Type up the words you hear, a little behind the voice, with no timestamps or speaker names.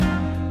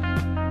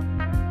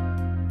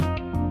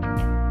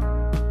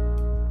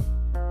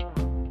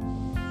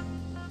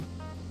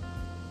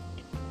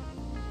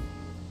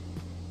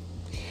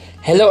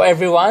Hello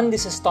everyone,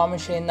 this is Tommy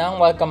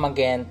Shenang. Welcome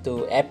again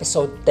to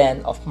episode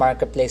 10 of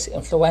Marketplace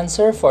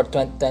Influencer for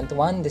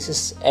 2021. This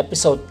is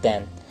episode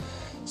 10.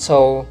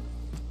 So,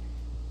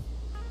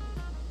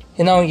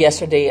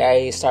 yesterday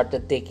I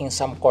started taking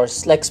some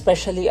course,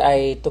 especially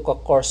I took a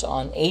course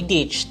on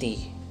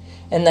ADHD,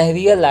 and I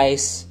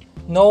realized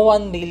no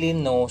one really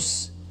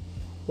knows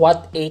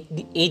what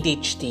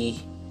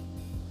ADHD,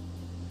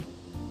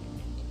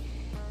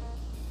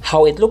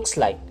 how it looks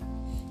like.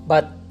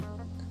 But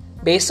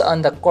based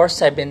on the course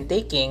I've been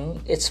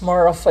taking, it's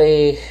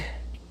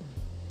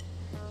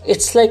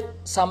like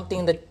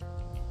something that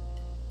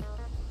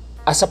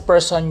as a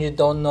person you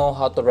don't know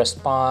how to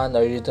respond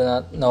or you do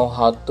not know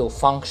how to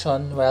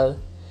function well.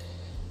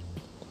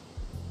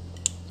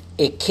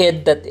 A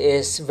kid that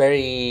is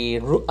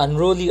very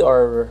unruly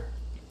or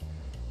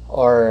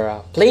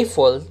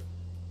playful,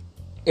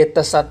 it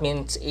does not mean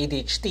it's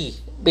ADHD.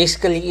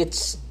 Basically,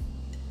 it's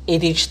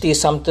ADHD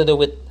something to do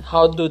with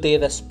how do they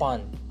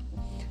respond.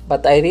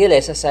 But I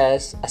realized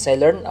as I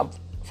learned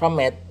from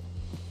it,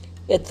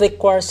 it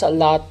requires a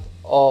lot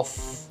of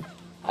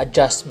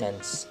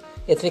adjustments.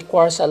 It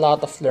requires a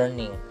lot of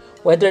learning.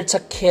 Whether it's a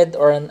kid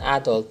or an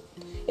adult,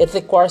 it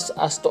requires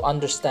us to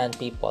understand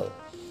people.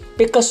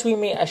 Because we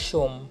may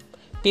assume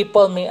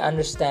people may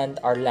understand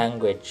our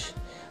language.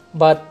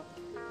 But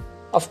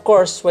of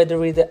course, whether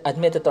we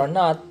admit it or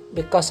not,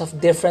 because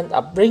of different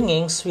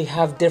upbringings, we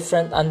have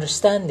different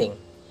understanding.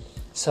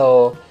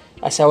 So,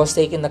 as I was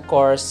taking the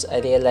course, I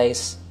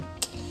realized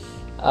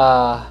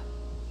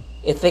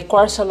it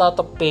requires a lot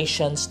of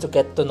patience to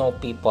get to know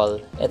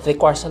people. It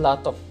requires a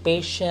lot of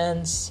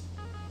patience,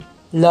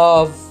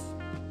 love,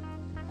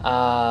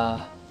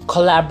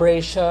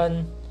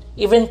 collaboration,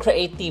 even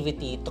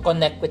creativity to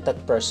connect with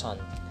that person.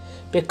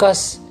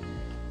 Because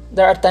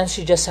there are times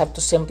you just have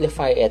to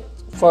simplify it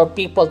for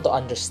people to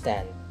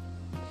understand.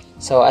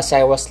 So as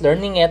I was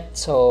learning it,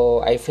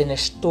 so I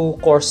finished 2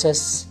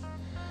 courses.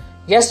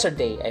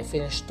 Yesterday, I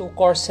finished 2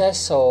 courses.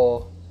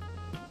 So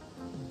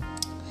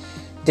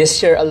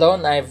this year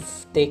alone, I've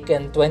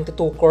taken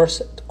 22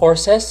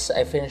 courses.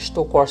 I finished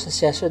 2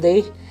 courses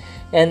yesterday.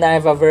 And I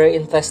have a very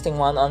interesting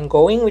one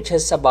ongoing, which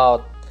is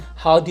about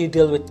how do you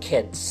deal with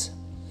kids.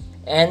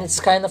 And it's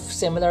kind of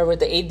similar with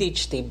the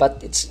ADHD,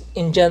 but it's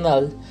in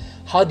general,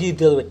 how do you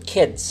deal with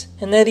kids?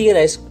 And I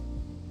realized,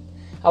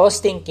 I was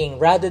thinking,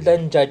 rather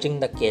than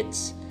judging the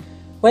kids,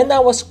 when I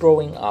was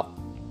growing up,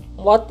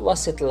 what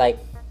was it like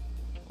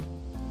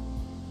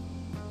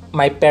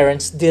my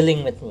parents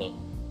dealing with me?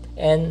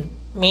 And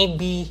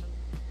maybe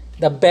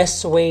the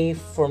best way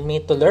for me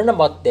to learn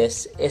about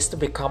this is to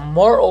become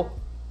more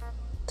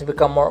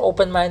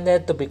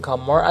open-minded, to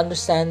become more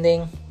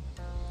understanding.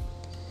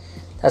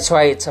 That's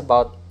why it's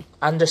about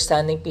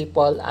understanding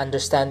people,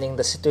 understanding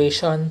the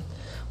situation,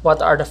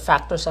 what are the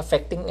factors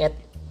affecting it.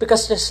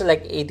 Because just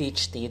like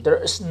ADHD,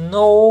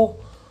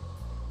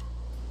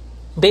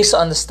 based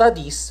on the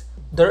studies,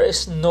 there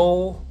is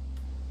no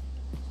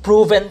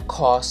proven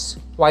cause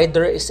why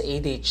there is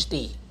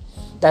ADHD.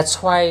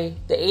 That's why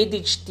the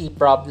ADHD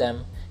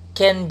problem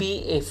can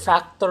be a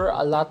factor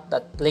a lot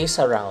that plays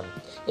around.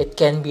 It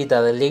can be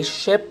the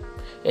relationship,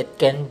 it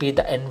can be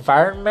the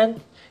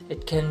environment,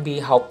 it can be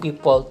how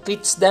people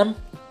treats them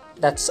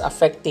that's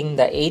affecting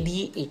the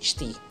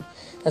ADHD.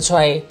 That's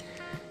why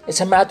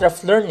it's a matter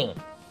of learning.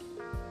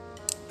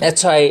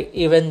 That's why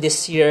even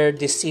this year,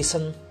 this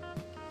season,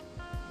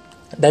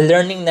 the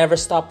learning never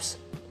stops.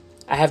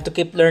 I have to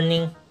keep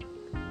learning.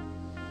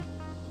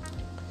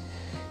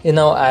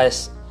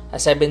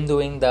 As I've been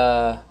doing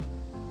the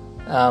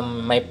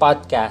my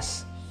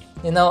podcast,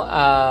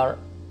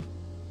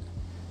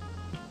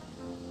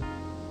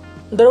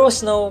 there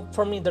was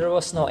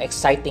no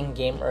exciting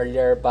game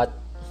earlier, but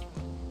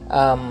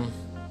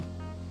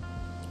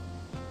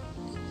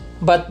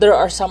there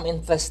are some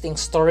interesting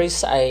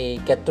stories I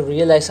get to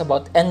realize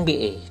about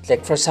NBA.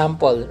 Like for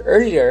example,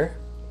 earlier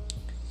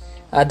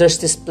there's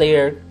this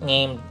player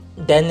named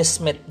Dennis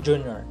Smith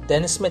Jr.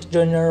 Dennis Smith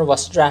Jr.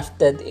 was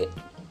drafted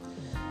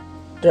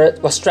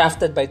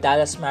by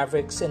Dallas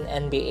Mavericks in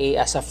NBA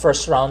as a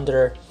first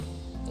rounder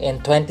in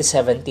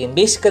 2017.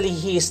 Basically,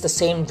 he is the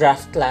same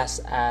draft class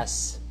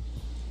as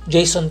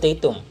Jason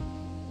Tatum.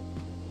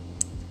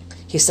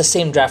 He's the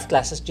same draft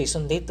class as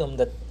Jason Tatum,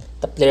 that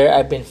the player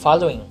I've been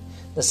following.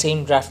 The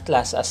same draft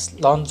class as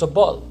Lonzo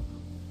Ball.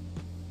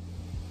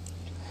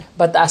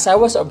 But as I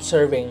was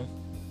observing,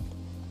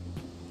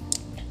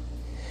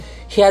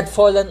 he had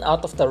fallen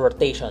out of the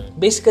rotation.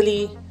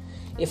 Basically,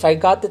 if I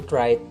got it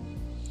right,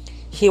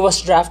 he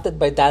was drafted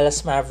by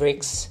Dallas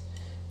Mavericks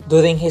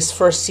during his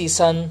first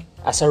season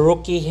as a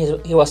rookie.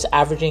 He was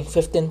averaging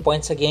 15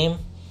 points a game.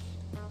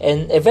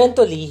 And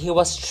eventually, he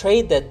was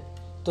traded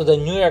to the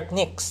New York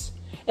Knicks.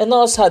 And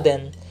all of a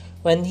sudden,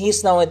 when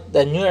he's now at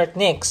the New York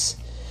Knicks,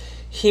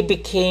 he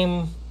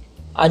became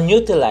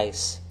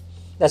unutilized.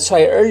 That's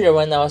why earlier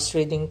when I was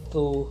reading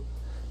through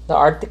the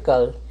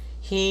article,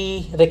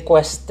 he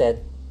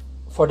requested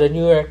for the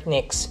New York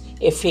Knicks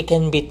if he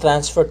can be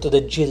transferred to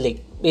the G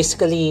League.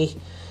 Basically,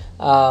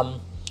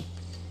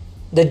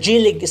 the G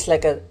League is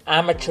like an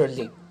amateur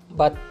league,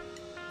 but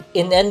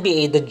in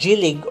NBA, the G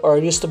League, or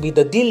used to be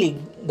the D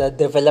League, the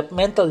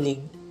developmental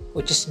league,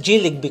 which is G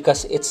League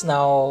because it's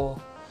now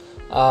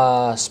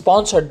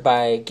sponsored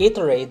by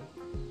Gatorade.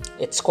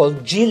 It's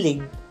called G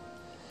League.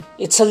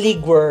 It's a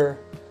league where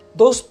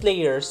those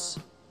players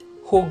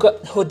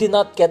who did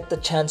not get the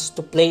chance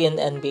to play in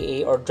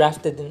NBA or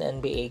drafted in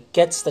NBA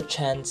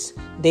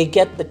they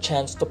get the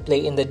chance to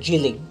play in the G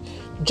League,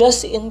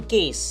 just in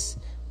case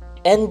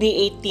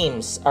NBA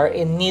teams are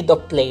in need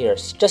of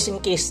players, just in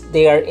case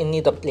they are in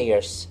need of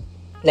players.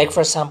 Like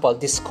for example,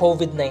 this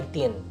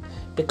COVID-19.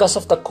 Because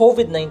of the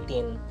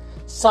COVID-19,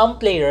 some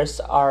players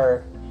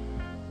are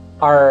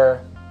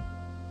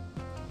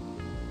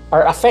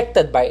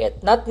affected by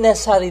it. Not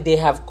necessarily they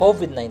have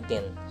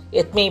COVID-19.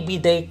 It may be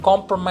they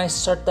compromise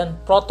certain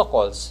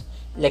protocols.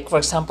 Like for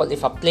example,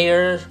 if a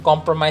player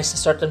compromises a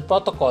certain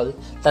protocol,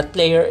 that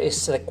player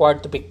is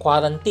required to be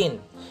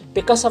quarantined.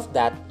 Because of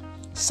that,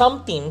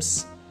 some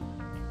teams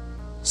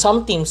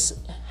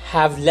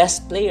have less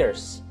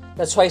players.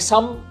 That's why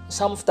some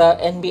of the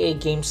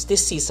NBA games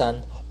this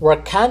season were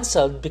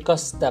cancelled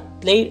because the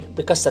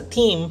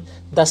team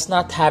does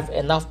not have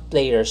enough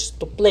players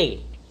to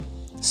play.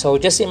 So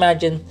just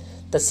imagine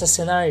that's the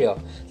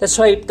scenario. That's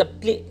why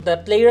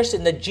the players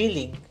in the G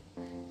League,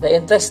 the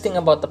interesting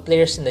about the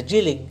players in the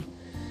G League,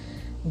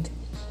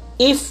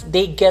 if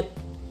they get,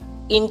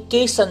 in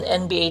case an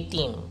NBA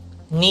team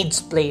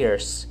needs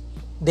players,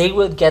 they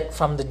will get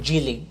from the G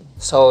League.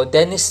 So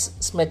Dennis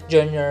Smith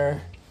Jr.,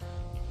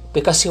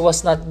 because he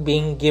was not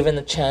being given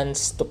a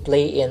chance to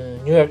play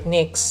in New York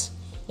Knicks,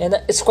 and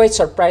it's quite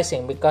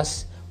surprising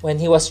because when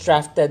he was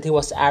drafted, he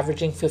was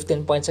averaging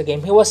 15 points a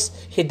game.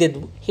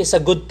 He's a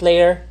good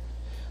player,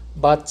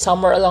 but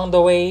somewhere along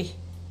the way,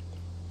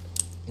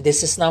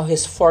 this is now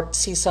his 4th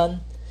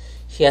season.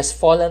 He has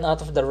fallen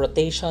out of the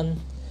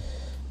rotation,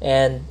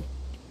 and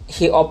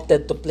he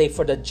opted to play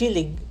for the G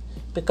League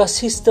because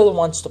he still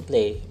wants to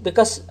play.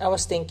 Because I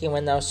was thinking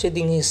when I was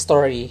reading his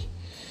story,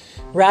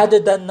 rather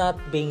than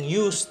not being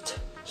used,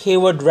 he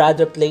would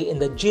rather play in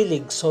the G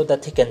League so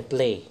that he can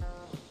play.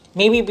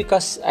 Maybe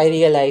because I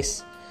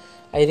realize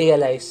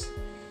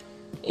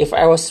if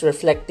I was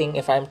reflecting,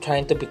 if I'm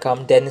trying to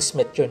become Dennis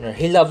Smith Jr.,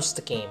 he loves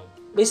the game.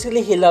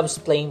 Basically, he loves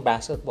playing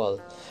basketball.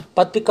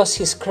 But because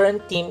his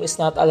current team is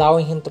not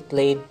allowing him to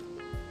play,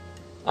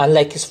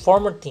 unlike his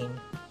former team,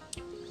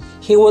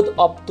 he would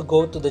opt to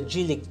go to the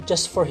G League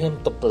just for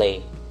him to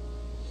play.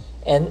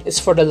 And it's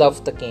for the love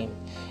of the game.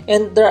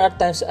 And there are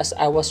times as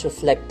I was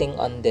reflecting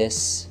on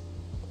this,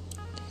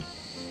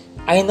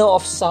 I know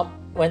of some,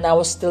 when I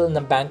was still in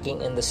the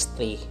banking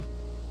industry,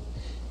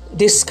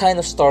 this kind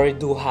of story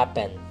do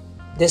happen.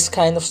 This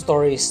kind of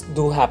stories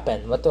do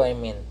happen. What do I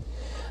mean?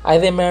 I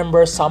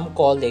remember some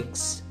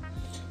colleagues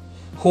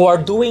who are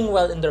doing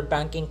well in their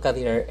banking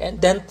career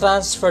and then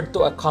transferred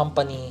to a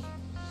company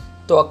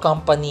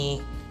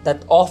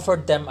that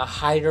offered them a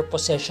higher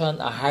position,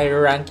 a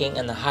higher ranking,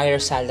 and a higher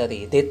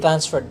salary. They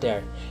transferred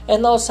there.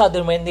 And all of a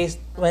sudden,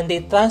 when they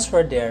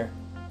transferred there,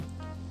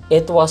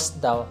 it was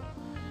the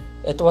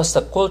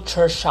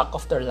culture shock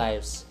of their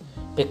lives,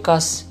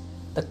 because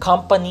the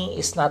company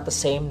is not the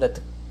same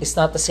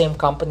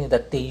company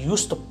that they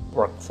used to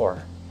work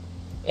for.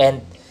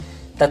 And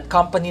that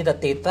company that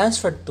they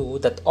transferred to,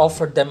 that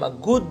offered them a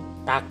good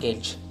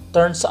package,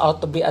 turns out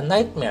to be a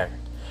nightmare.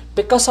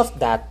 Because of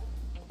that,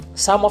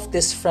 some of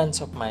these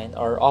friends of mine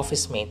or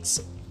office mates,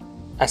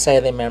 as I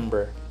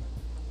remember,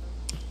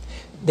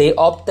 they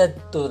opted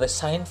to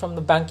resign from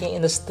the banking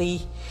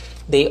industry.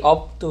 They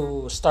opt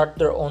to start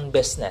their own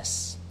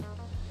business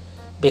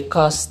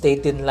because they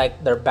didn't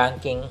like their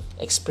banking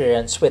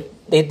experience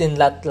they did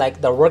not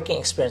like the working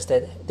experience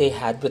that they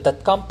had with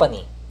that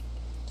company.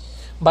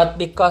 But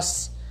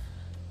because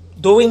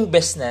doing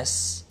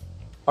business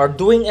or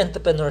doing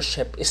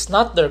entrepreneurship is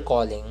not their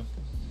calling,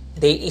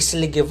 they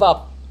easily give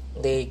up.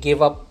 They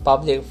gave up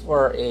probably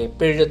for a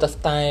period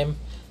of time.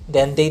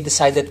 Then they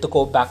decided to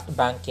go back to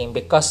banking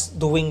because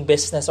doing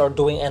business or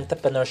doing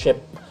entrepreneurship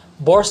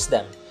bores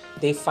them.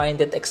 They find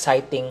it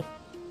exciting.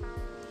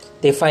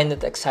 They find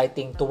it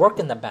exciting to work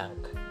in a bank.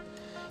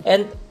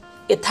 And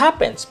it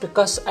happens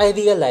because I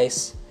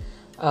realize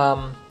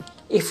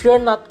if you're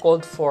not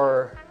called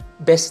for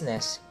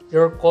business,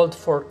 you're called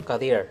for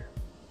career.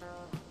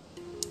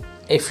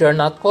 If you're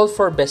not called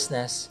for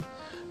business,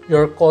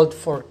 you're called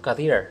for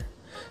career.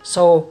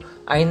 So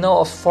I know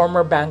of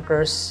former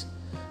bankers,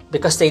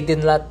 because they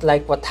did not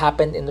like what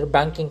happened in their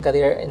banking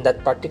career in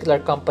that particular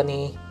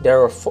company,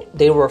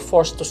 they were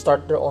forced to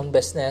start their own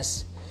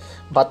business,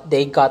 but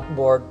they got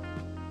bored.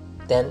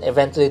 Then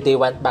eventually they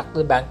went back to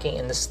the banking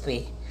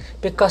industry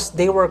because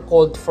they were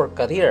called for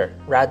career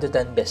rather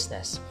than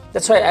business.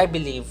 That's why I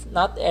believe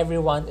not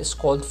everyone is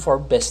called for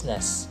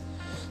business.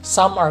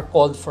 Some are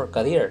called for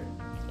career.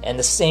 And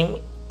the same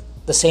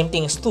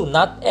thing is true.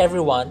 Not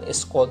everyone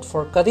is called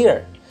for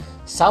career.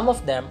 Some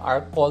of them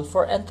are called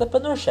for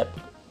entrepreneurship.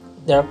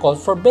 They're called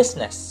for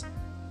business.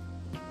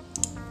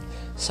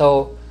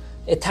 So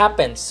it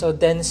happens. So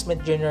Dennis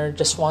Smith Jr.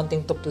 just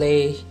wanting to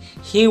play,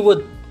 he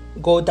would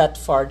go that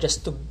far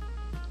just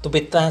to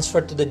be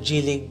transferred to the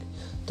G League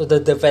to the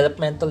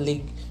developmental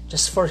league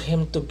just for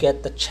him to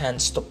get the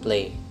chance to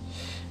play.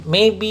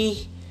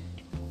 Maybe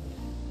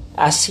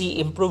as he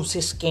improves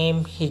his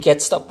game, he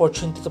gets the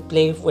opportunity to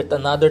play with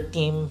another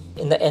team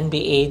in the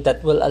NBA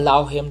that will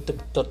allow him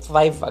to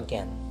thrive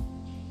again.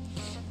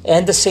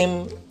 And the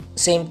same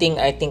thing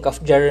I think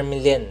of Jeremy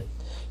Lin.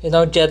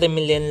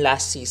 Jeremy Lin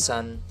last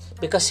season,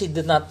 because he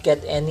did not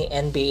get any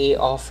NBA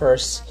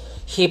offers,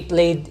 he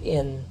played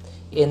in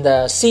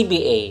the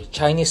CBA,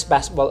 Chinese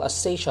Basketball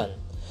Association.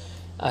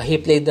 He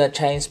played the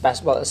Chinese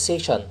Basketball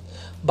Association.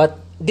 But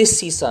this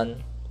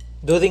season,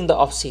 during the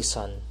off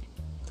season,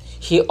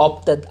 he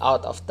opted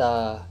out of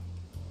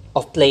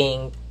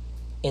playing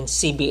in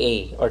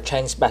CBA or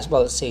Chinese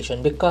Basketball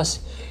Association because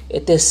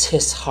it is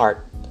his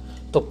heart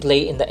to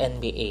play in the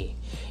NBA.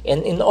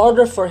 And in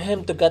order for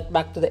him to get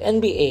back to the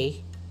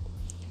NBA,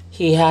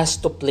 he has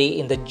to play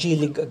in the G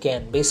League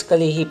again.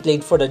 Basically, he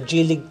played for the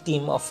G League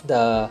team of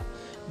the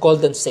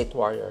Golden State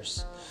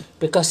Warriors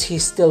because he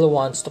still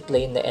wants to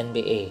play in the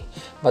NBA.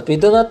 But we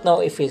do not know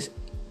if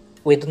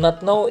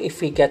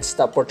he gets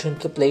the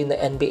opportunity to play in the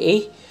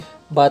NBA.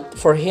 But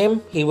for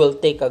him, he will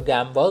take a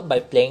gamble by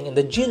playing in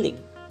the G League.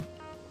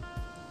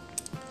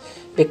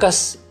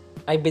 Because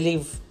I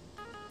believe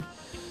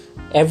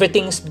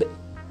everything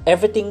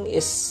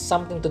is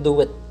something to do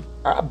with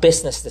a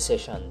business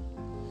decision.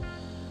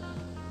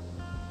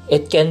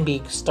 It can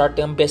be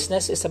starting a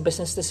business is a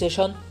business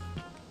decision.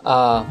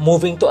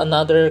 Moving to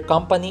another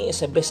company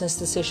is a business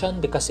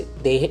decision because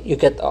you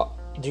get a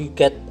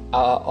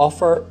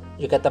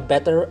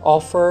better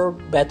offer,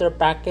 better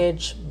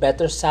package,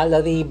 better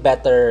salary,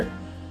 better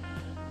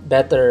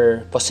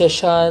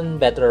position,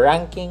 better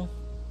ranking.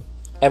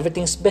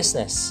 Everything's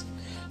business,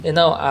 and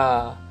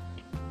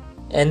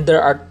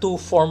there are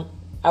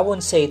I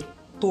wouldn't say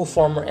two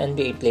former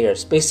NBA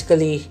players.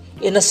 Basically,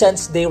 in a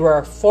sense, they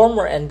were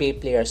former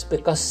NBA players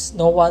because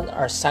no one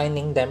are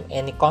signing them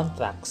any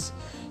contracts.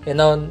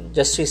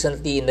 Just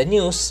recently in the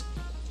news,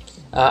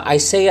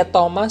 Isaiah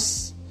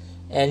Thomas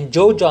and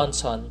Joe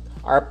Johnson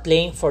are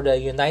playing for the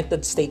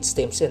United States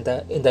teams in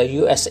the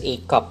USA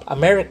Cup,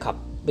 AmeriCup.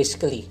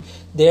 Basically,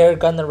 they're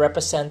gonna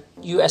represent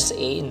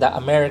USA in the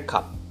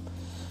AmeriCup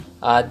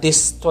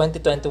this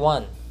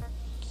 2021.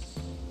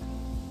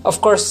 Of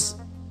course,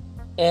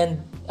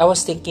 and I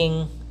was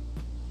thinking,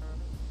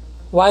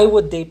 why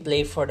would they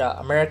play for the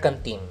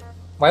American team?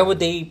 Why would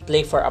they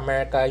play for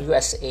America,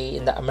 USA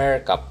in the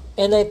AmeriCup?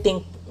 And I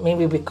think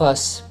maybe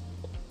because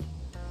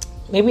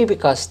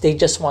they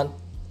just want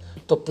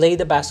to play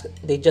the basket.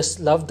 They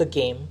just love the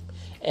game,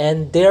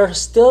 and they are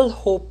still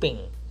hoping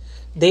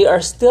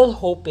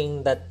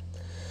that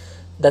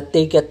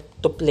they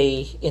get to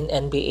play in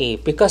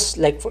NBA. Because,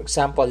 like for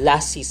example,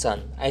 last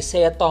season,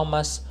 Isaiah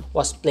Thomas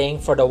was playing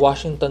for the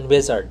Washington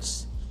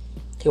Wizards.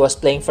 He was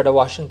playing for the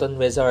Washington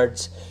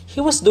Wizards.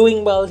 He was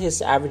doing well.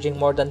 He's averaging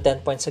more than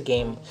 10 points a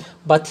game.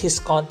 But his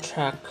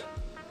contract,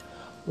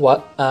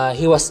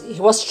 he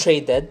was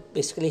traded.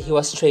 Basically, he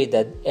was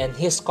traded, and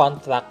his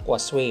contract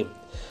was waived.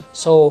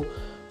 So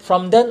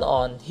from then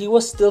on, he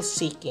was still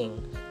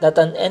seeking that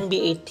an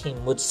NBA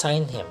team would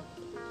sign him.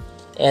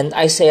 And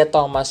Isaiah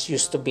Thomas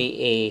used to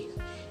be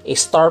a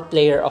star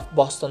player of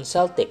Boston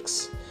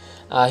Celtics.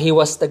 He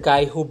was the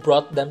guy who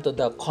brought them to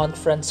the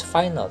conference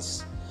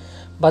finals.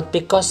 But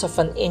because of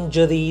an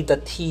injury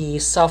that he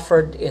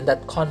suffered in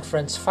that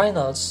conference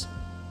finals,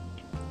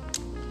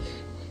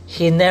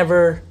 he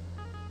never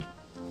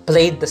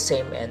played the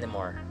same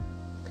anymore.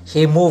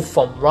 He moved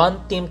from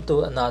one team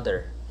to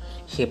another.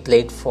 He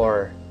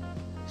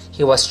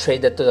was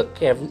traded to the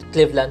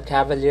Cleveland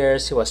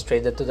Cavaliers. He was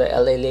traded to the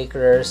LA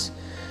Lakers.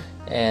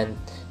 And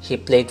he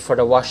played for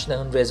the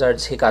Washington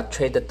Wizards. He got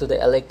traded to the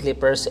LA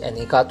Clippers and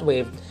he got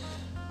waived.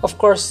 Of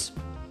course,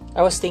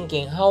 I was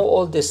thinking, how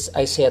old is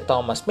Isaiah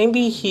Thomas?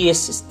 Maybe he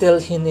is still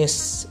in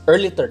his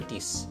early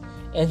 30s.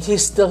 And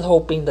he's still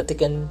hoping that he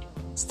can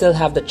still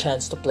have the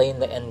chance to play in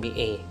the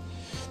NBA.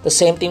 The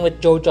same thing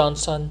with Joe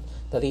Johnson.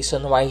 The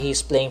reason why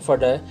he's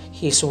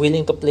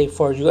willing to play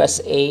for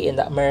USA in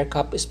the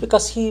AmeriCup is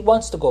because he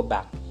wants to go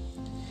back.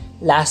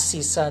 Last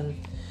season,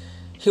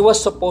 he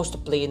was supposed to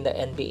play in the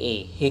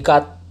NBA.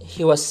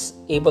 He was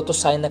able to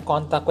sign a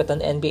contract with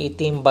an NBA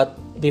team,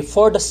 but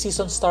before the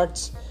season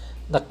starts,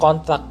 the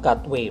contract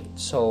got waived.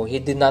 So he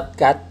did not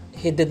get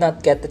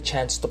the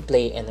chance to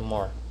play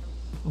anymore.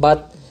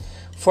 But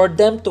for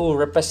them to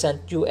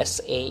represent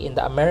USA in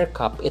the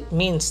AmeriCup, it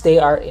means they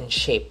are in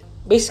shape.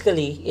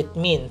 Basically, it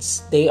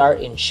means they are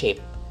in shape.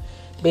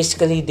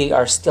 Basically, they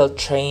are still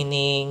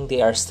training,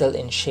 they are still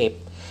in shape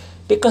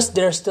because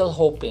they're still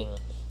hoping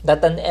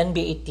that an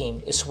NBA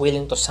team is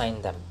willing to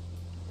sign them.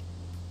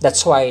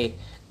 That's why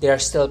they are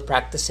still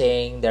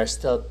practicing, they're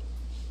still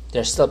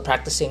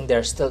practicing,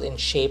 they're still in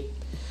shape,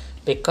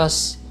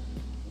 because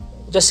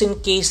just in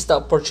case the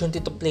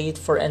opportunity to play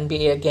for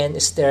NBA again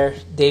is there,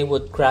 they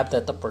would grab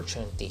that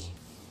opportunity.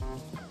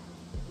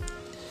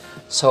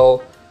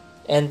 So,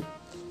 and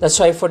that's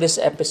why for this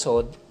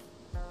episode,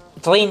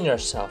 train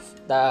yourself.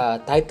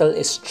 The title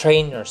is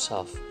Train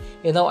Yourself.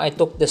 I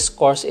took this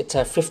course. It's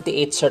a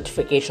 58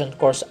 certification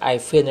course I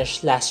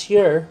finished last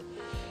year.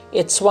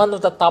 It's one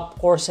of the top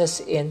courses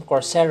in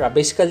Coursera.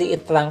 Basically,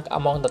 it ranked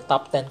among the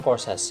top 10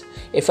 courses.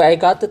 If I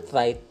got it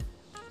right,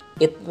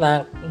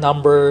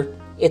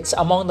 it's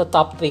among the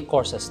top 3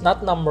 courses.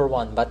 Not number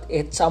 1, but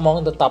it's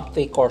among the top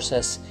 3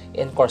 courses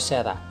in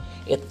Coursera.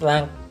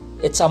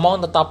 It's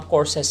among the top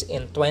courses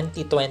in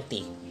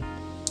 2020.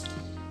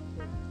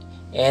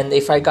 And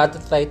if I got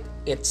it right,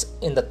 it's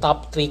in the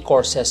top 3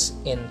 courses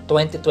in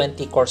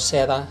 2020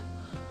 Coursera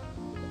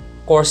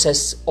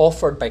courses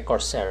offered by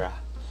Coursera.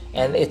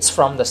 And it's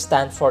from the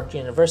Stanford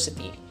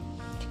University.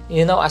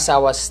 As I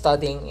was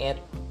studying it,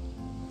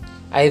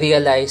 I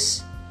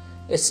realized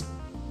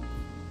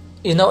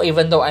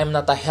even though I'm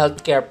not a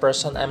healthcare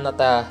person, I'm not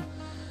a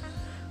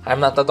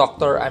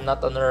doctor, I'm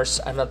not a nurse,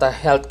 I'm not a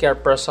healthcare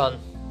person,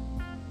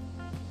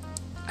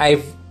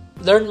 I've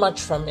learned much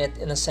from it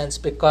in a sense,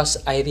 because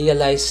I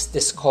realized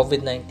this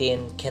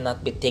COVID-19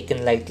 cannot be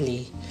taken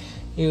lightly.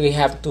 We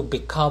have to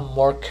become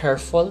more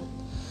careful.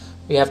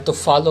 We have to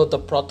follow the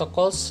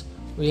protocols.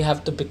 We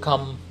have to be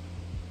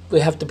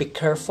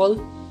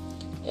careful.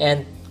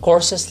 And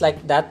courses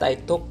like that I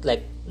took,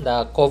 like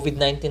the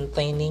COVID-19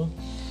 training,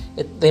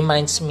 it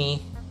reminds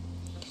me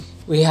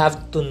we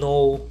have to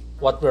know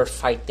what we're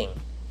fighting.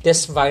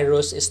 This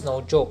virus is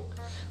no joke.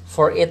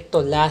 For it to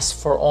last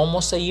for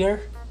almost a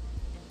year,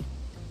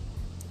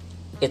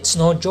 it's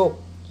no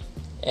joke.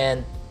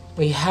 And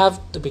we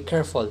have to be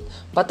careful.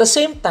 But at the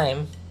same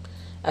time,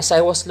 as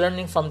I was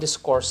learning from these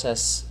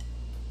courses,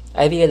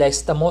 I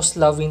realized the most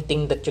loving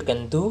thing that you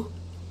can do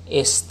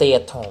is stay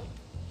at home.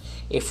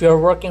 If you're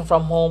working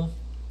from home,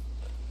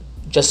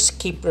 just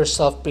keep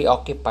yourself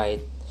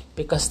preoccupied,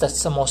 because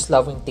that's the most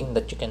loving thing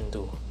that you can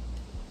do.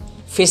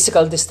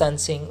 Physical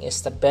distancing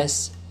is the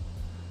best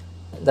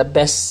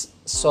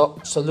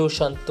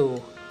solution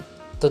to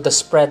the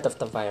spread of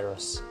the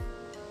virus.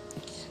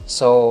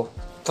 So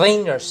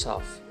train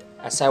yourself.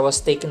 As I was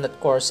taking that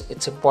course,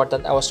 it's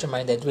important. I was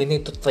reminded we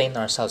need to train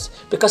ourselves,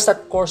 because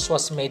that course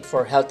was made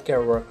for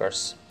healthcare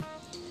workers.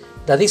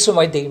 The reason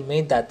why they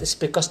made that is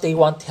because they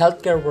want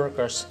healthcare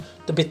workers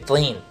to be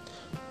trained,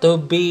 to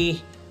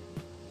be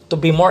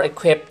more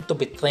equipped, to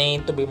be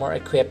trained, to be more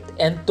equipped,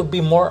 and to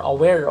be more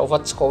aware of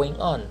what's going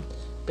on,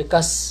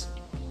 because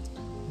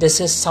this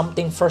is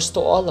something first to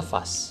all of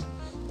us.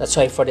 That's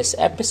why for this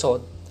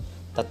episode,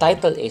 the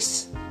title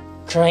is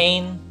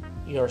Train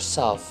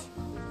Yourself.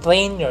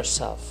 Train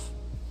yourself.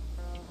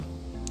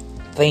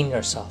 Train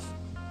yourself.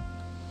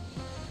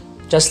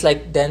 Just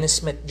like Dennis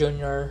Smith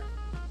Jr.,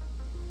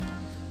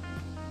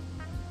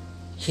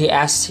 he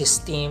asked his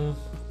team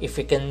if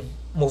he can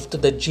move to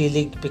the G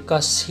League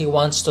because he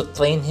wants to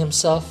train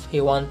himself. He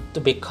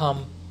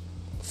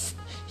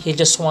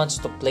just wants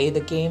to play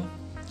the game.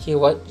 He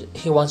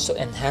wants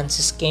to enhance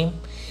his game.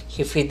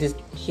 If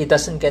he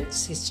doesn't get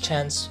his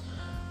chance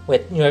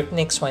with New York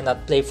Knicks, why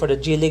not play for the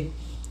G League?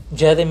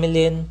 Jeremy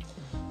Lin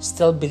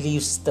still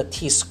believes that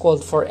he's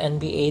called for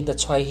NBA.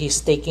 That's why he's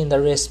taking the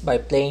risk by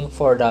playing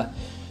for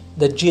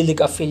the G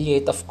League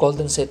affiliate of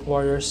Golden State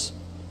Warriors.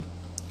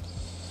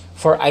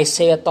 For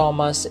Isaiah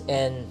Thomas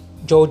and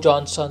Joe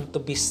Johnson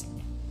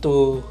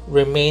to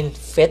remain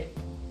fit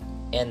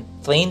and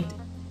trained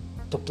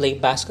to play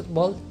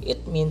basketball,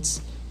 it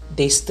means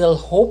they still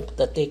hope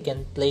that they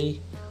can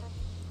play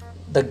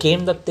the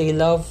game that they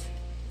love.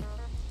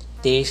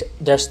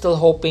 They're still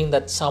hoping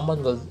that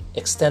someone will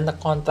extend a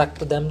contract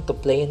to them to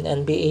play in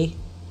NBA.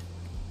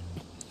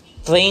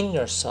 Train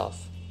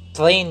yourself.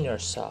 Train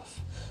yourself.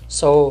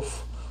 So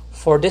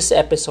for this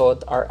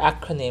episode, our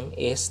acronym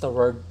is the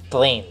word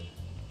train.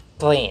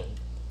 Train.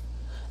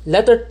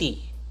 Letter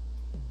T.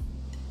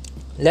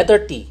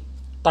 Letter T.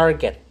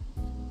 Target.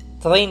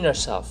 Train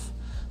yourself.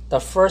 The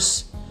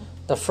first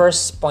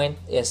point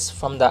is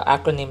from the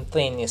acronym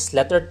train is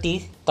letter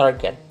T.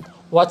 Target.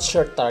 What's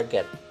your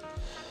target?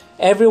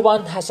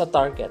 Everyone has a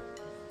target.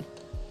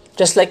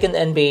 Just like in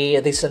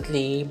NBA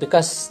recently,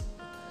 because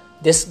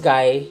this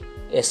guy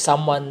is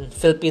someone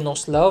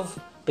Filipinos love,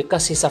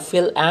 because he's a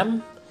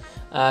Phil-Am.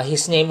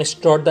 His name is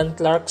Jordan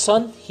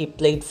Clarkson. He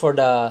played for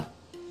the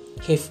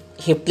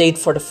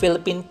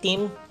Philippine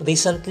team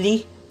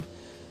recently.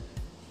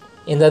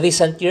 In the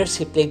recent years,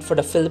 he played for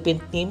the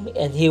Philippine team,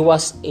 and he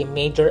was a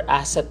major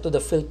asset to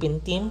the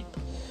Philippine team.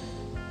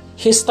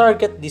 His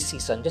target this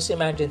season, just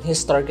imagine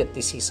his target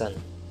this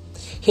season.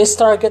 His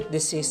target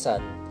this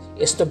season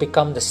is to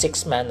become the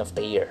 6th man of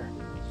the year.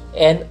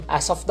 And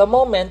as of the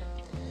moment,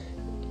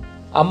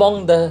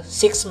 among the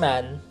 6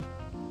 man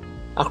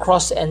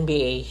across the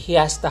NBA, he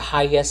has the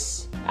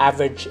highest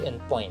average in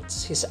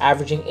points. He's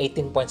averaging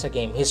 18 points a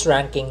game. He's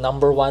ranking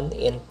number 1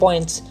 in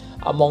points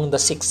among the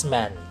 6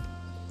 man.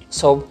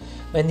 So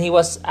when he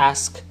was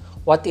asked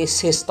what is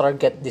his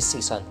target this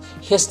season,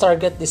 his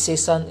target this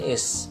season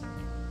is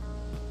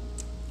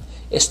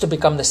to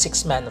become the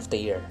 6th man of the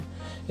year.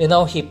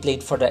 He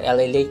played for the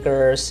LA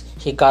Lakers.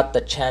 He got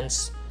the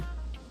chance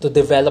to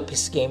develop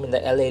his game in the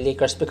LA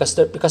Lakers because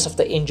of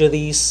the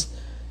injuries.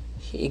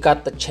 He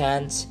got the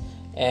chance,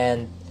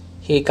 and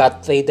he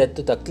got traded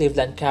to the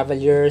Cleveland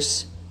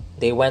Cavaliers.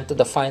 They went to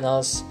the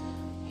finals.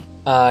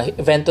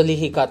 Eventually,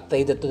 he got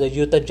traded to the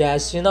Utah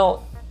Jazz.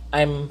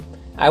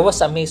 I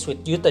was amazed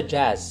with Utah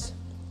Jazz.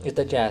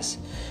 Utah Jazz.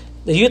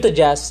 The Utah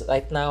Jazz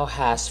right now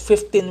has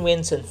 15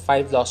 wins and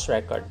 5 loss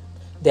record.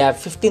 They have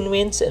 15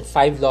 wins and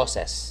 5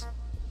 losses.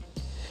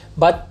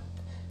 But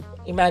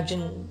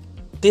imagine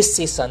this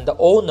season, the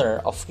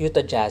owner of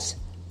Utah Jazz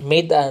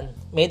made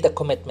a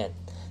commitment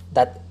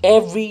that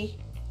every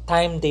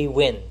time they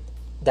win,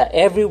 that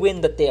every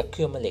win that they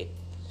accumulate,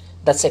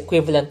 that's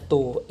equivalent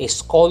to a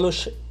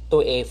scholarship,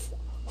 to a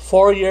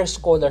 4-year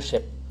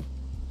scholarship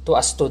to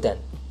a student.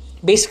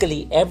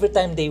 Basically, every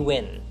time they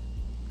win,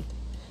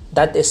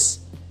 that is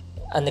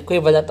an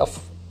equivalent of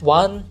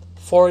 1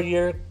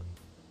 4-year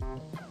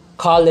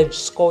college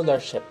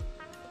scholarship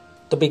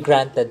to be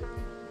granted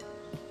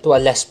to a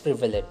less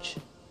privileged.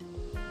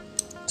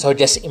 So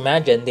just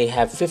imagine, they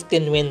have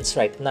 15 wins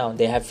right now.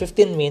 They have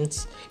 15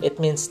 wins. It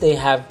means they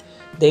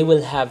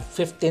will have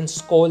 15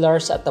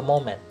 scholars at the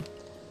moment.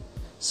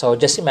 So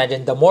just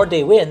imagine, the more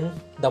they win,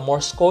 the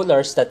more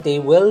scholars that they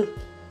will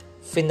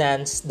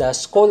finance the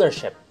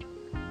scholarship.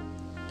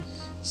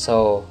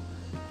 So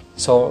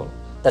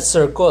that's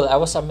their goal. I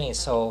was amazed.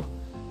 So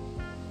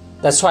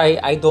that's why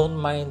I don't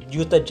mind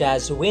Utah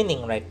Jazz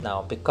winning right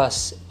now,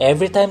 because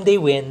every time they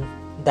win,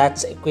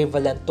 that's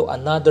equivalent to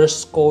another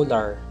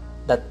scholar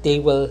that they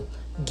will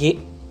give.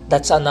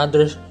 That's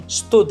another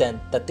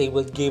student that they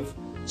will give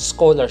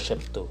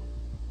scholarship to.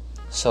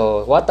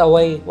 So what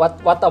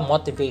a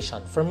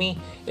motivation. For me,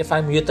 if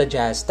I'm Utah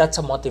Jazz, that's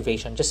a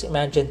motivation. Just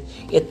imagine,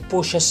 it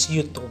pushes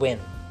you to win.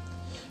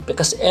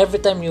 Because every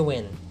time you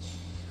win,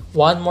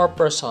 one more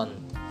person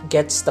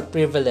gets the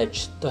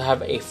privilege to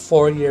have a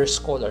 4-year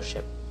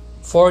scholarship,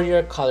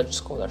 4-year college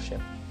scholarship.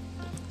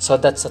 So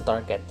that's the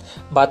target.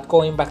 But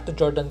going back to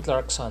Jordan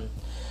Clarkson,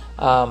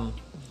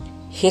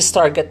 his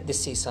target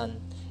this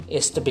season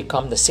is to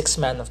become the 6th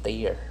man of the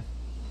year.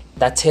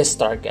 That's his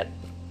target.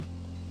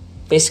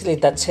 Basically,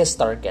 that's his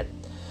target.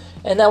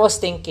 And I was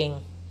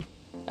thinking,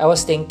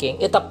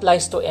 it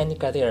applies to any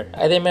career.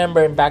 I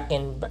remember back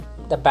in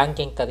the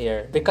banking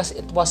career, because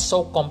it was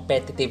so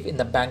competitive in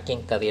the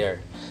banking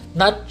career,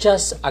 not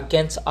just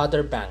against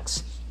other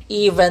banks,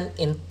 even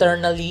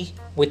internally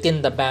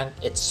within the bank,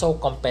 it's so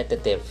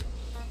competitive.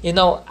 You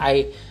know,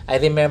 I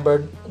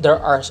remember there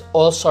are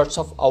all sorts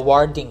of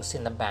awardings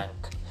in the bank.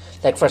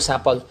 Like, for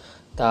example,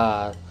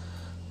 the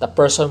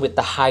person with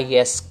the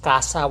highest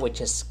CASA, which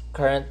is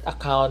current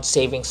account,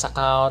 savings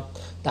account,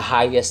 the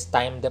highest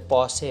time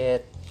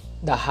deposit,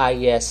 the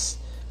highest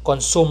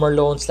consumer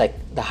loans, like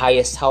the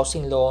highest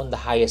housing loan, the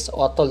highest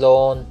auto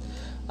loan,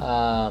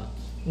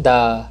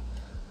 the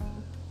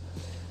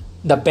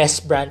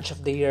best branch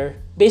of the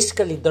year.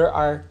 Basically, there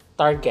are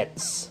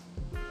targets.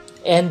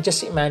 And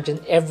just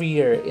imagine, every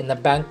year in a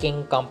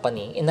banking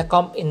company, in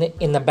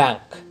a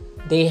bank,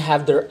 they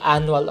have their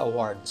annual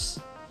awards.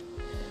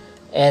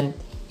 And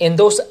in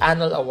those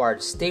annual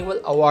awards, they will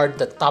award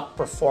the top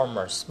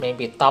performers,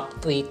 maybe top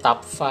 3,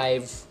 top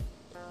 5.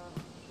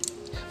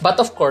 But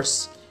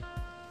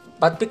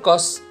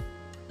because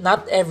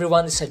not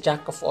everyone is a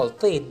jack of all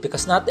trades,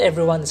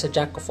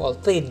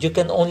 you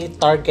can only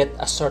target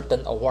a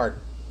certain award.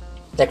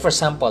 Like, for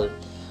example,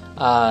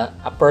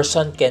 a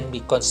person can be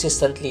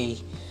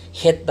consistently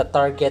hit the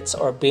targets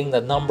or being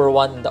the number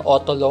 1 in the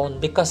auto loan,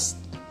 because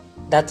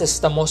that is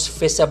the most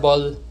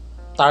feasible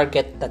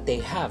target that they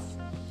have.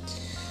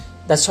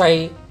 That's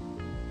why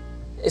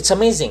it's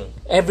amazing.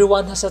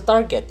 Everyone has a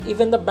target.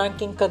 Even the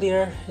banking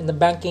career, in the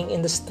banking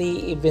industry,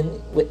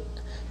 even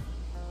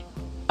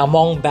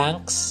among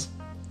banks,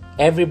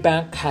 every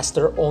bank has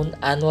their own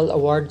annual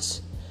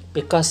awards,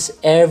 because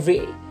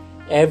every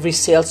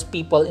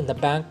salespeople in the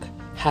bank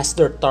has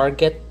their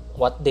target,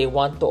 what they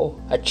want to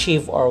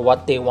achieve or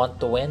what they want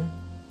to win.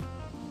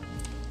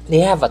 They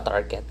have a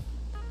target.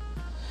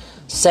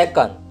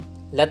 Second,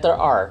 letter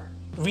R,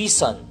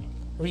 reason.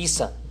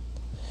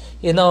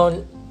 You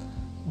know,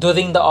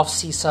 during the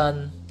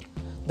off-season,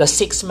 the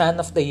 6th man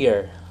of the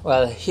year,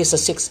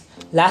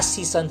 last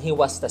season he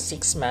was the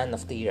 6th man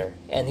of the year,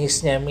 and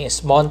his name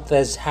is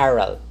Montrezl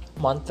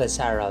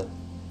Harrell.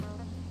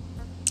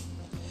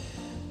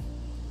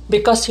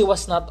 Because he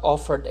was not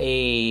offered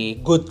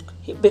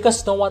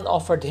because no one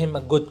offered him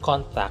a good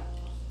contract,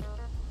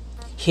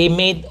 he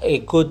made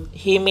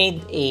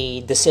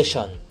a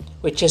decision,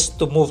 which is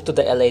to move to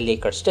the LA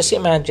Lakers. Just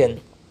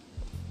imagine,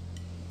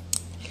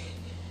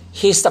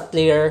 he's the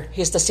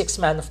 6th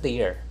man of the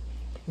year.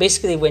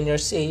 Basically, when you're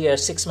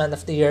 6th man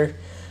of the year,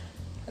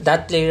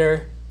 that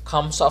player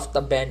comes off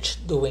the bench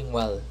doing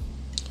well.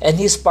 And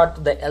he's part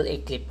of the LA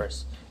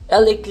Clippers.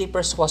 LA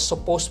Clippers was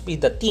supposed to be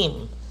the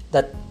team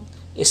that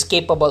is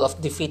capable of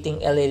defeating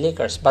LA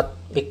Lakers, but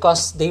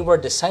because they were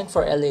designed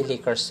for LA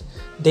Lakers,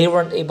 they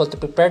weren't able to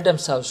prepare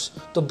themselves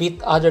to beat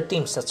other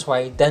teams. That's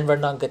why Denver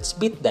Nuggets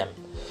beat them.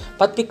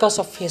 But because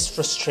of his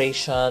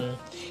frustration,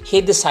 he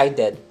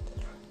decided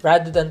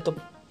to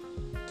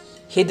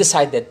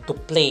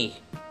play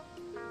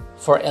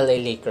for LA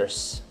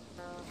Lakers.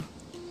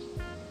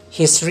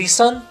 His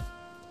reason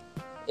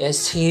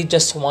is he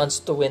just wants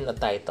to win a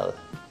title.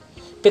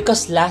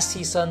 Because last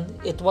season,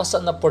 it was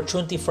an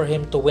opportunity for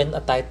him to win a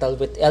title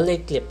with LA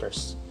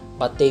Clippers.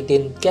 but they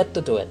didn't get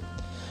to do it.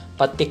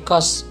 But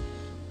because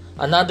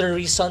another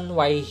reason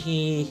why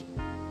he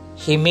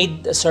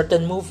made a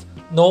certain move,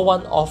 no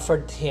one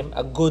offered him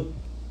a good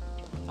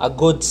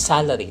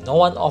salary. No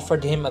one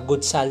offered him a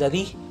good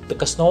salary.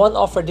 Because no one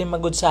offered him a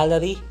good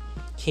salary,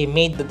 he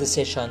made the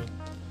decision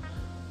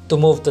to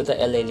move to the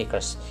LA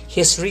Lakers.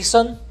 His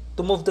reason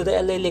to move to the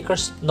LA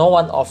Lakers, no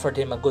one offered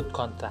him a good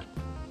contract.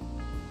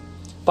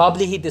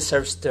 Probably he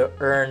deserves to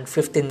earn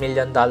 $15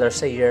 million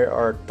a year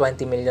or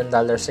 $20 million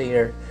a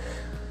year.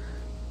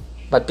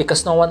 But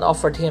because no one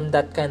offered him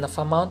that kind of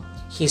amount,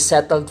 he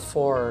settled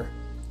for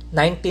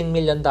 $19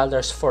 million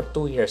for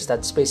 2 years.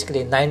 That's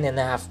basically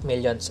 $9.5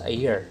 million a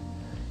year.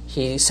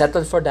 He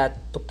settled for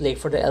that to play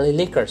for the LA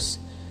Lakers.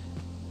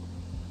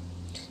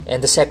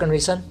 And the second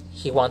reason,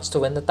 he wants to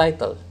win the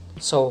title.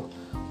 So,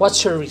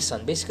 what's your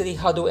reason? Basically,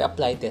 how do we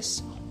apply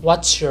this?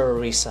 What's your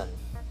reason?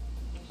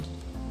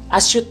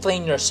 As you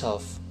train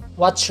yourself,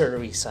 what's your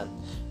reason?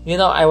 You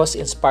know, I was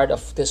inspired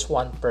of this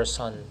one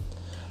person.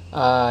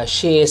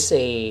 She is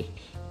a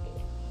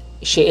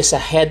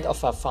head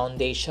of a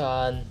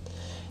foundation,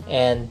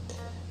 and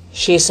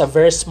she is a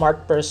very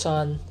smart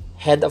person,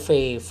 head of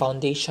a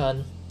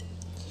foundation.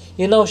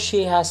 You know,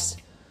 she has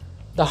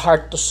the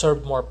heart to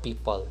serve more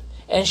people.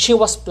 And she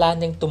was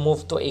planning to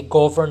move to a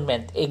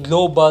government, a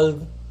global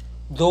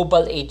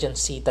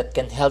agency that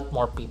can help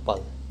more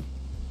people.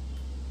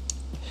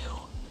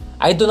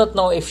 I do not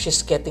know if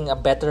she's getting a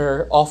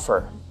better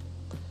offer,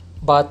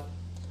 but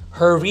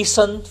her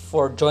reason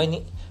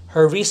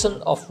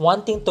of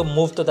wanting to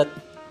move to that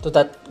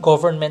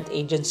government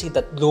agency,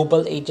 that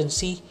global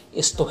agency,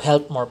 is to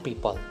help more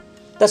people.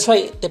 That's why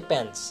it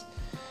depends.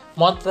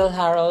 Montreal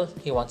Harrell,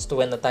 he wants to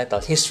win the title.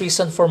 His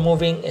reason for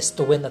moving is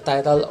to win the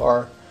title,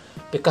 or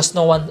because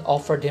no one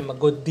offered him a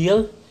good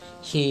deal,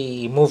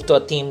 he moved to a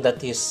team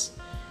that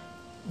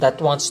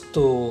wants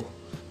to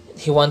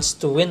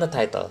win the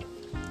title.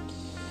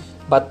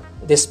 But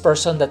this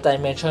person that I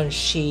mentioned,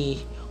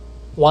 she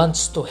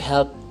wants to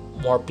help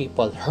more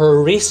people.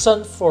 Her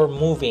reason for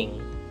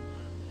moving,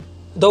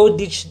 though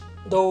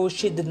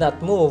she did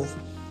not move,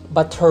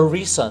 but her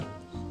reason,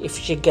 if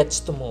she gets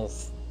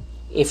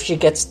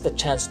the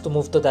chance to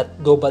move to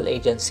that global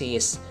agency,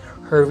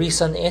 her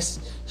reason is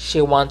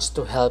she wants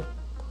to help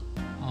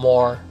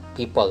more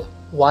people.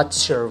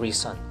 What's your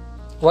reason?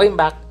 Going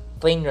back,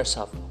 train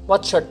yourself.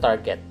 What's your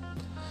target?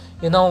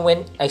 You know,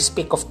 when I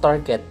speak of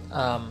target,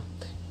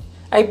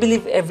 I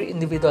believe every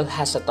individual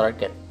has a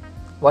target.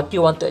 What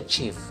you want to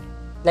achieve.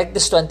 Like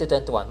this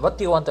 2021, what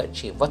do you want to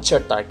achieve? What's your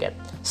target?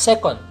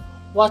 Second,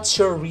 what's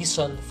your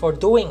reason for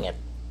doing it?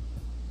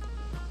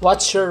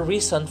 What's your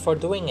reason for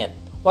doing it?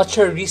 What's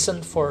your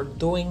reason for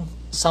doing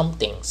some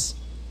things?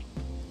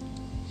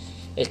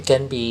 It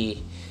can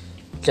be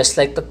just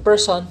like that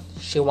person,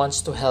 she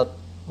wants to help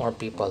more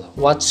people.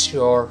 What's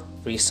your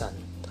reason?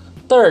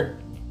 Third,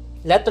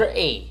 letter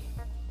A,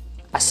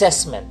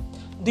 assessment.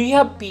 Do you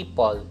have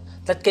people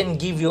that can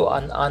give you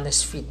an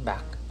honest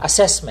feedback?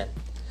 Assessment.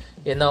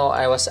 You know,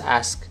 I was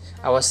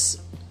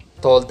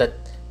told that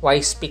why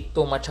speak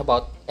too much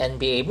about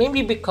NBA?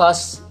 Maybe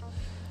because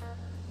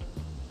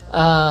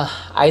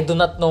I do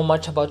not know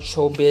much about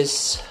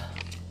showbiz.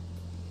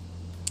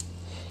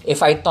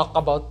 If I talk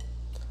about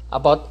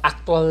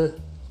actual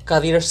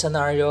career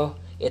scenario,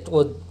 it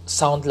would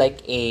sound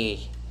like a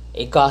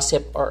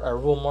gossip or a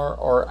rumor,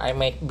 or I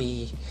might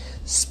be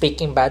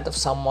speaking bad of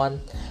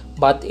someone.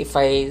 But if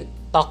I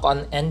talk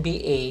on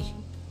NBA,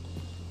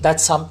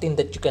 that's something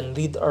that you can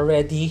read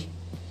already.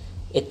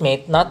 It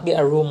may not be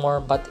a rumor,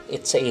 but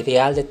it's a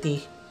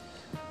reality.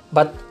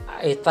 But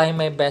I try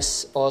my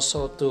best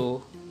also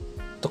to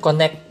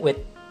connect with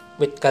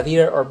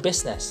career or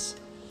business.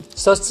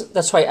 So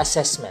that's why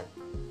assessment.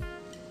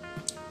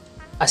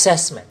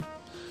 Assessment.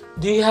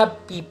 Do you have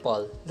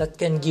people that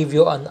can give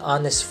you an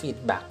honest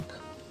feedback?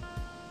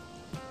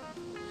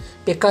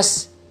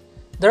 Because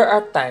there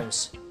are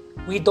times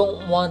we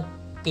don't want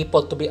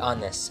people to be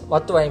honest.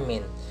 What do I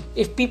mean?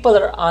 If people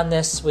are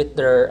honest with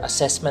their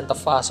assessment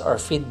of us or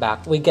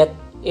feedback,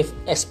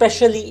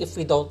 especially if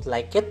we don't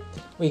like it,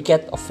 we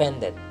get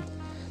offended.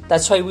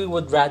 That's why we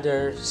would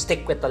rather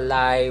stick with a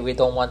lie. We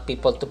don't want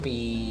people to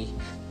be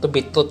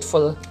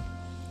truthful.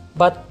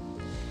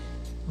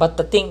 But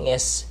the thing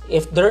is,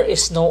 if there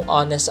is no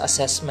honest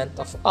assessment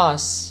of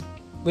us,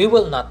 we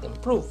will not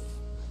improve.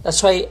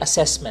 That's why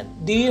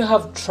assessment. Do you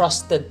have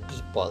trusted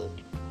people?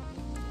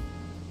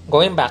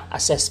 Going back,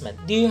 assessment.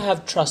 Do you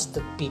have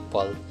trusted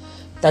people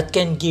that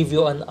can give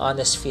you an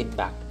honest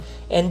feedback?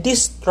 And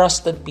these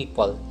trusted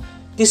people,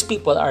 these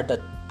people are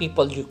the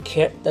people you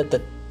care,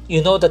 that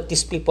you know that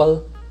these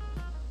people,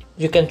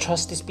 you can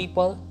trust these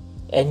people,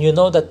 and you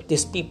know that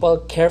these people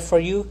care for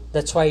you.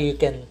 That's why you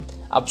can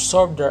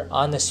absorb their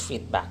honest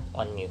feedback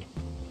on you.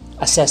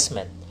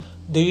 Assessment.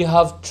 Do you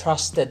have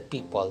trusted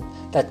people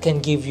that can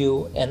give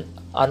you an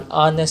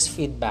honest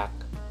feedback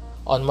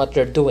on what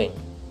you're doing?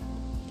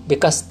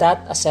 Because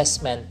that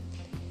assessment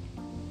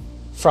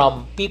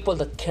from people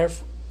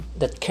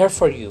that care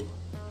for you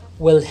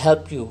will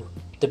help you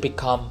to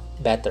become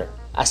better.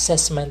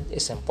 Assessment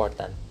is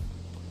important.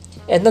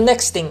 And the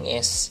next thing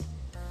is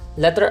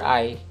letter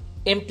I,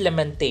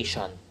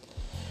 implementation.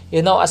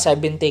 As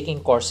I've been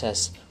taking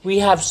courses, we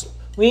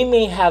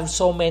may have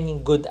so many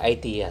good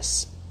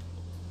ideas.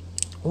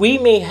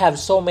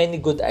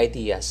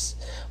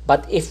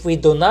 But if we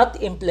do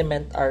not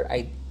implement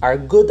our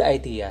good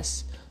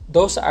ideas,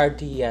 those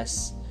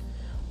ideas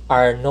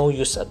are no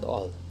use at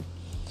all.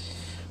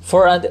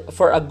 For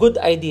a good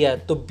idea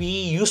to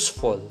be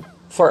useful,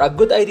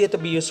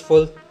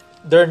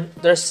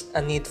 there's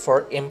a need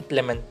for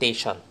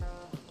implementation.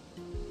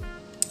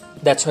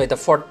 That's why the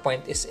fourth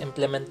point is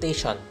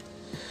implementation.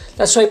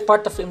 That's why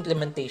part of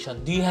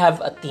implementation, do you have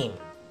a team?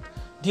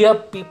 Do you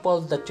have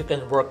people that you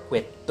can work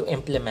with to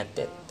implement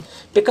it?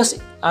 Because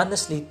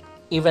honestly,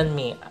 even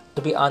me,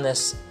 to be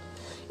honest,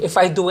 if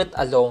I do it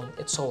alone,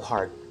 it's so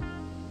hard.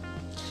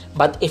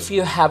 But if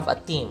you have a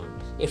team,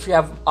 if you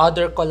have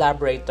other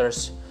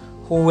collaborators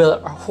who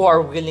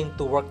are willing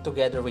to work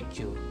together with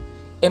you,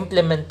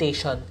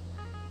 implementation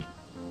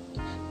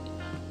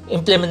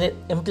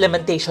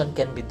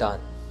can be done.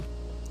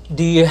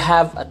 Do you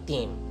have a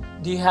team?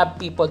 Do you have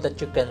people that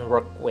you can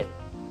work with?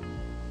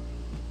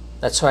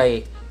 That's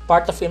why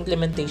part of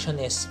implementation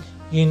is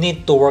you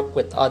need to work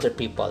with other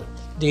people.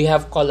 Do you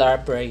have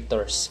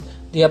collaborators?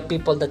 Do you have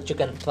people that you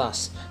can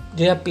trust?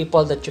 Do you have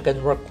people that you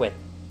can work with?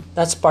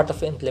 That's part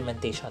of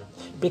implementation.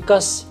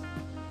 Because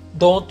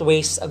don't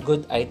waste a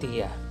good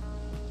idea.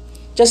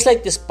 Just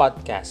like this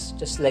podcast,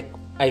 just like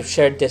I've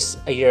shared this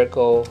a year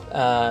ago,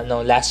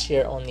 last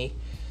year only.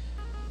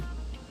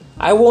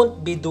 I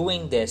won't be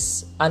doing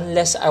this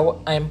unless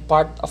I'm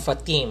part of a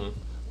team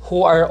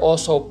who are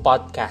also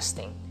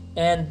podcasting.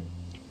 And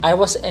I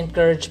was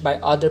encouraged by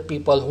other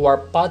people who are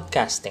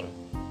podcasting.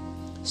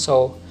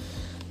 So,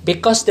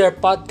 because they're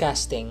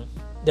podcasting,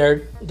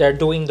 they're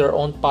doing their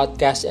own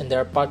podcast and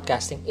they're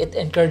podcasting, it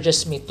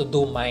encourages me to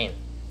do mine.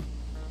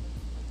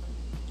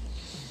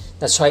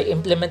 That's why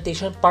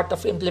part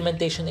of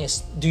implementation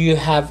is, do you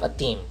have a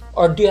team?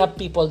 Or do you have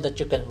people that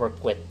you can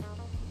work with?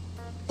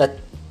 That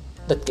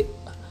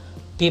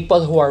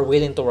people who are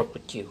willing to work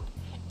with you.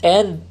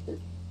 And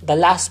the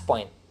last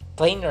point,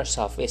 train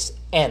yourself, is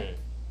N.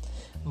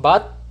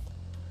 But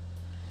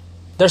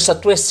there's a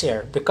twist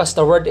here because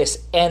the word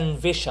is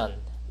envision.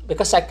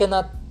 Because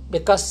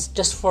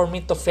just for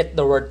me to fit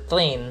the word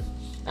train,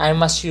 I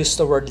must use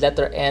the word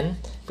letter N,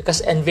 because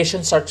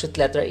envision starts with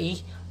letter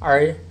E.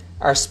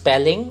 Our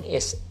spelling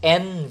is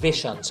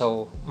envision,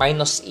 so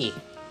minus E.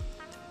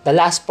 The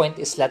last point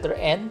is letter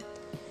N.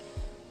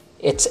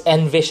 It's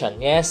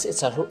envision. Yes,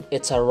 it's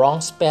a wrong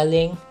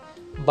spelling,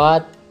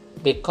 but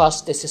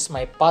because this is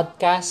my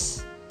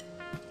podcast,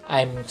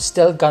 I'm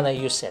still gonna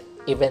use it,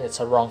 even it's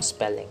a wrong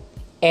spelling.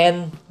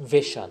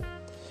 Envision.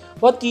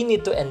 What do you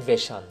need to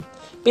envision?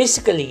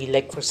 Basically,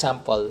 like for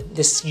example,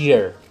 this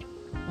year,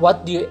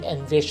 what do you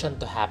envision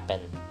to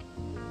happen?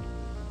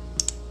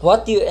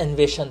 What do you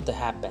envision to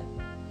happen?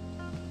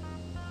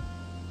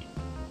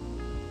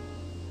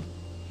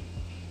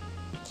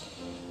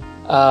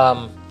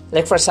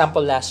 Like for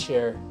example, last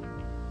year,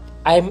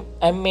 I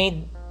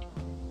made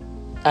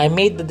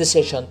the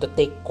decision to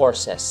take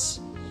courses.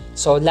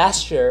 So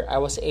last year, I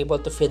was able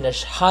to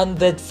finish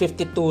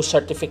 152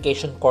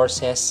 certification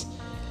courses,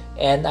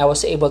 and I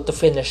was able to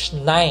finish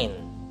 9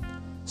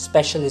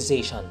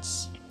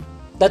 specializations.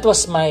 That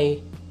was my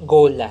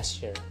goal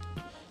last year,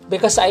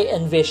 because I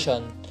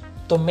envisioned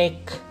to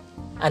make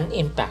an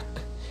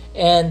impact.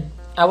 And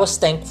I was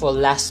thankful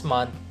last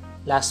month,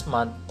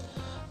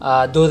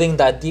 during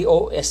the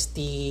DOST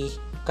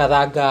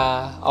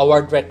Caraga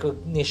Award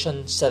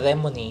Recognition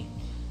Ceremony,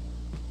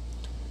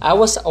 I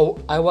was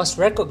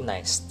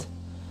recognized.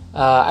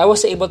 I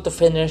was able to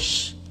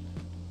finish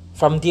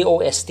from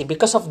DOST.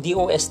 Because of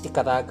DOST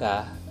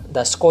Caraga,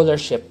 the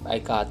scholarship I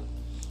got,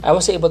 I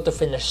was able to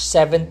finish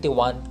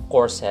 71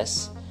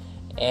 courses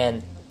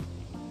and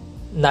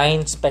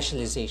 9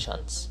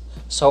 specializations.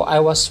 So I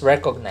was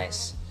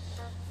recognized.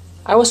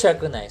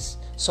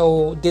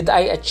 So did I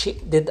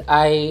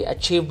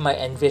achieve my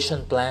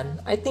envision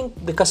plan? I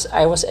think because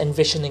I was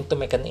envisioning to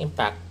make an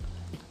impact,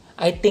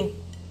 I think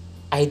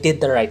I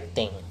did the right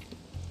thing.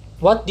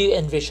 What do you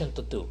envision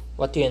to do?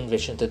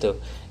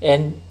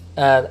 And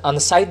on a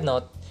side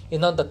note,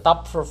 the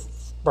top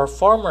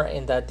performer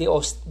in the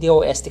DOST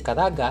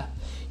Caraga,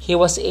 he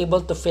was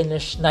able to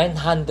finish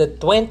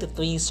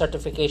 923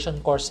 certification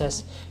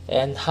courses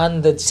and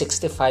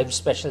 165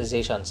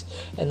 specializations.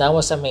 And I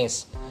was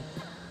amazed.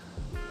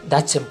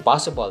 That's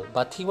impossible,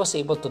 but he was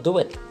able to do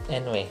it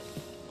anyway.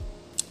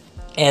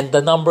 And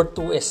the number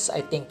 2 is,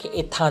 I think,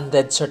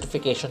 800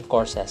 certification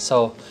courses.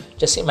 So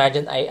just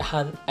imagine,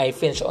 I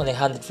finished only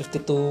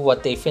 152.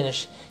 What they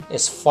finished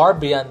is far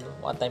beyond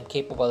what I'm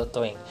capable of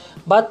doing.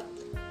 But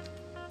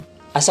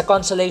as a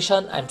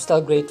consolation, I'm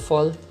still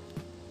grateful.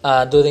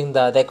 During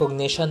the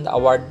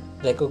award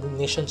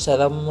recognition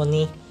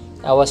ceremony,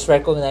 I was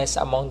recognized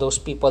among those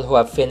people who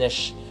have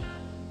finished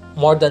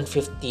more than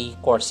 50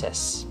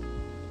 courses.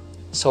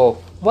 So,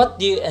 what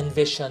do you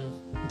envision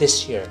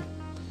this year?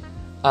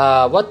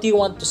 What do you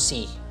want to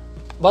see?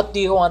 What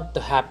do you want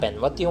to happen?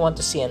 What do you want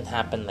to see and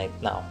happen right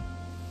now?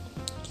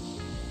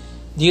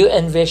 Do you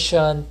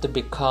envision to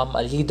become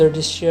a leader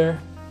this year?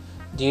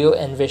 Do you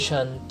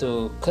envision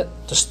to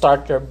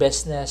start your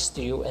business?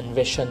 Do you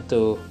envision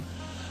to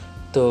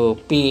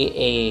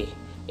be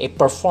a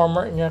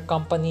performer in your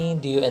company?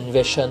 Do you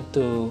envision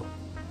to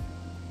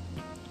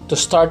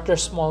start your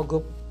small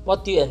group?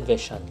 What do you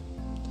envision?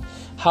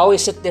 How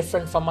is it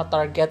different from a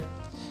target?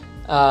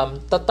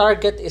 The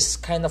target is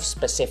kind of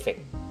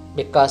specific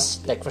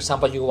because, like for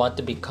example, you want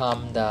to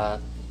become the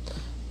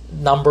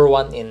number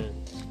one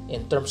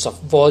in terms of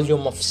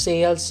volume of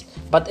sales,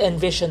 but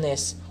envision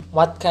is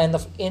what kind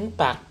of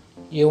impact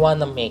you want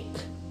to make.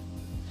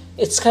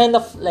 It's kind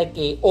of like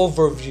a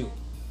overview.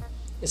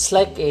 It's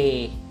like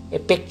a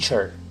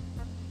picture.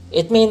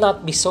 It may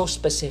not be so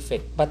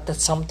specific, but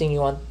that's something you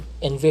want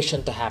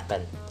envision to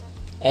happen,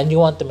 and you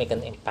want to make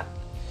an impact.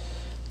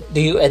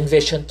 Do you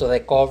envision to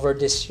recover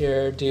this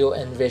year? Do you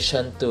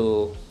envision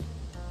to...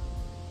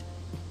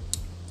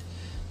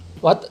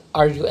 What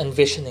are you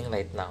envisioning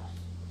right now?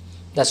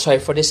 That's why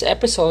for this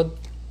episode,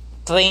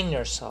 train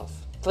yourself.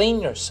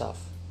 Train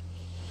yourself.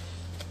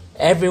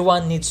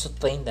 Everyone needs to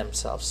train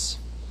themselves.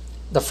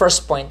 The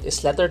first point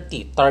is letter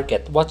T,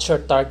 target. What's your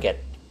target?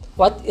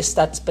 What is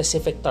that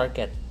specific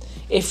target?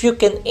 If you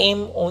can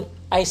aim on,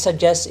 I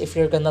suggest if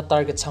you're gonna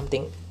target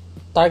something,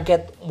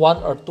 target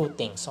one or two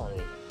things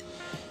only.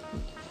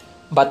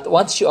 But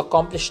once you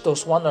accomplish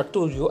those one or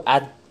two, you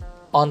add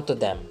on to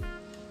them.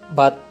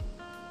 But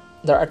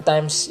there are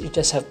times you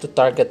just have to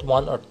target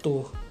one or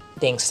two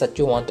things that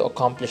you want to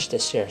accomplish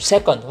this year.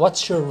 Second,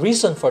 what's your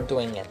reason for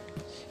doing it?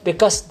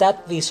 Because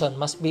that reason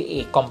must be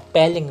a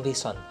compelling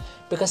reason.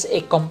 Because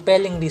a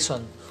compelling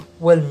reason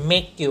will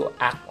make you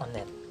act on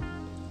it.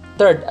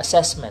 Third,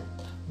 assessment.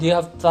 Do you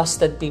have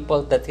trusted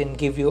people that can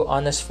give you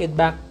honest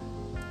feedback?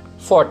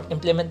 Fourth,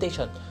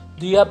 implementation.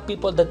 Do you have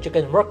people that you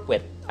can work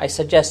with? I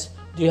suggest,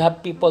 do you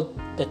have people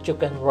that you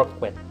can work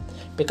with?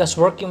 Because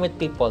working with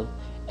people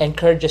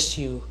encourages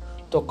you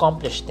to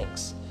accomplish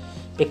things.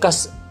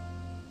 Because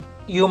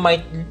you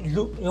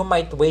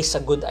might waste a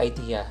good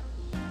idea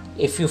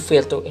if you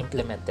fail to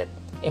implement it.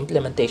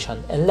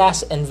 Implementation. And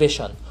last,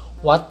 envision.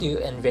 What do you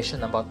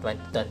envision about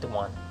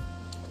 2021?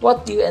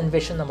 What do you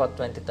envision about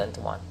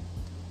 2021?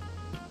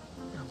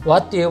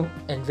 What do you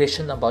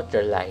envision about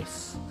your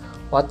life?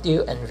 What do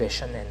you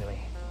envision anyway?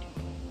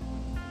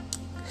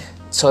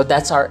 So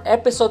that's our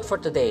episode for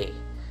today.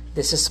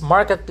 This is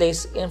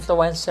Marketplace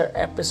Influencer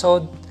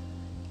episode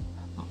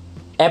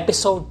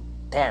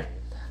 10.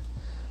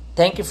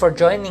 Thank you for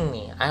joining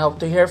me. I hope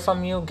to hear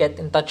from you. Get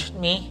in touch with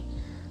me.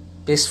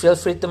 Please feel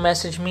free to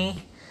message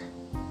me.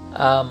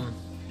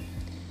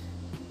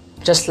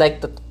 Just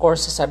like the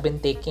courses I've been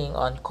taking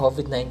on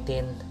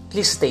COVID-19,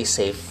 please stay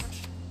safe.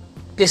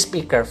 Please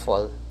be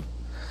careful.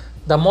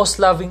 The most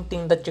loving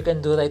thing that you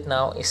can do right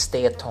now is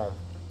stay at home.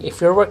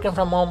 If you're working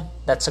from home,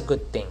 that's a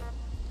good thing.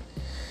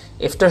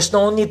 If there's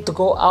no need to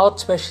go out,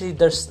 especially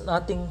there's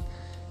nothing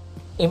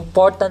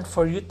important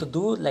for you to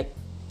do, like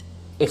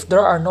if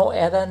there are no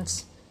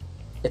errands,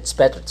 it's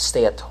better to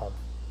stay at home.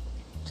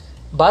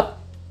 But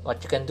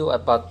what you can do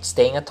about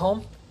staying at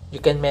home, you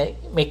can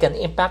make an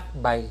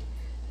impact by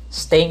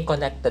staying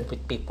connected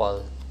with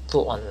people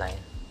through online.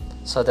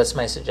 So that's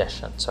my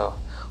suggestion. So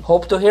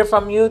hope to hear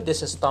from you.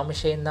 This is Tommy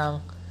Shane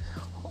Nang.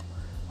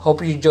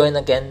 Hope you join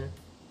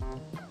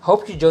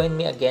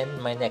me again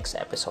in my next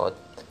episode.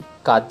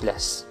 God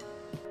bless.